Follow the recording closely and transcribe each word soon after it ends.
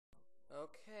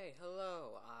Okay,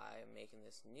 hello. I'm making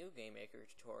this new Game Maker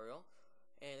tutorial,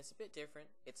 and it's a bit different.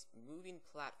 It's moving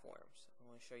platforms. I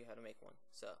want to show you how to make one.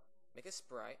 So, make a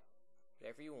sprite,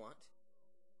 whatever you want.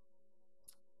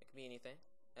 It could be anything.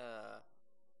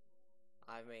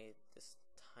 I made this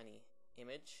tiny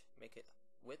image. Make it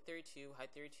width 32,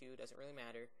 height 32. Doesn't really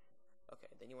matter. Okay,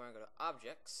 then you want to go to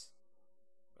Objects.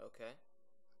 Okay.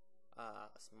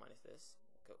 Let's minus this.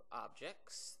 Go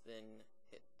Objects, then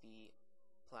hit the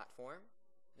platform,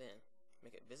 then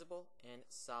make it visible and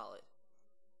solid.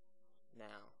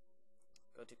 Now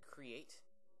go to create,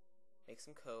 make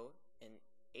some code, and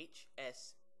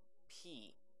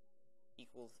hsp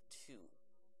equals 2.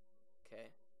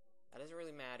 Okay, that doesn't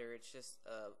really matter, it's just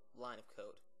a line of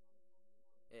code.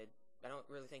 I don't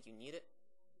really think you need it,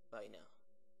 but you know,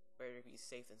 better be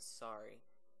safe than sorry.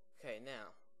 Okay,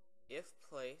 now if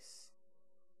place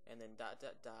and then dot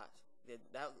dot dot.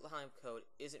 That line of code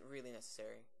isn't really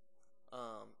necessary.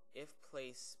 If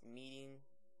place meeting,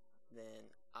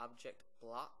 then object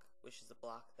block, which is the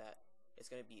block that it's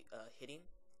going to be hitting,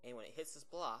 and when it hits this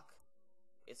block,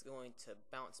 it's going to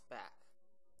bounce back.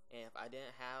 And if I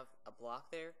didn't have a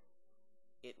block there,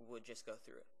 it would just go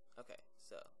through it. Okay,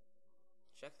 so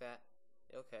check that.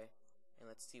 Okay, and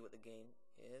let's see what the game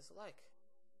is like.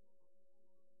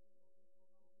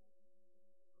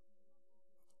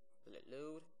 Will it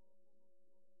load?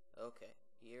 Okay,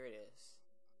 here it is.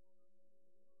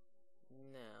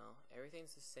 Now,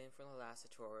 everything's the same from the last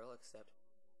tutorial, except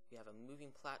you have a moving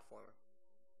platformer.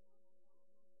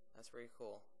 That's pretty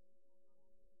cool.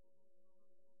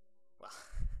 Well,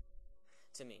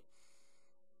 to me.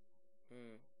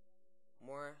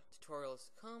 More tutorials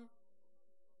to come,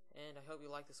 and I hope you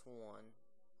like this one.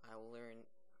 I will learn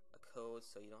a code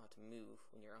so you don't have to move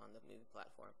when you're on the moving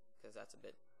platform, because that's a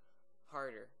bit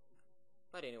harder.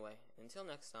 But anyway, until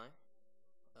next time,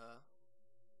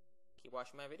 keep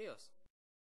watching my videos.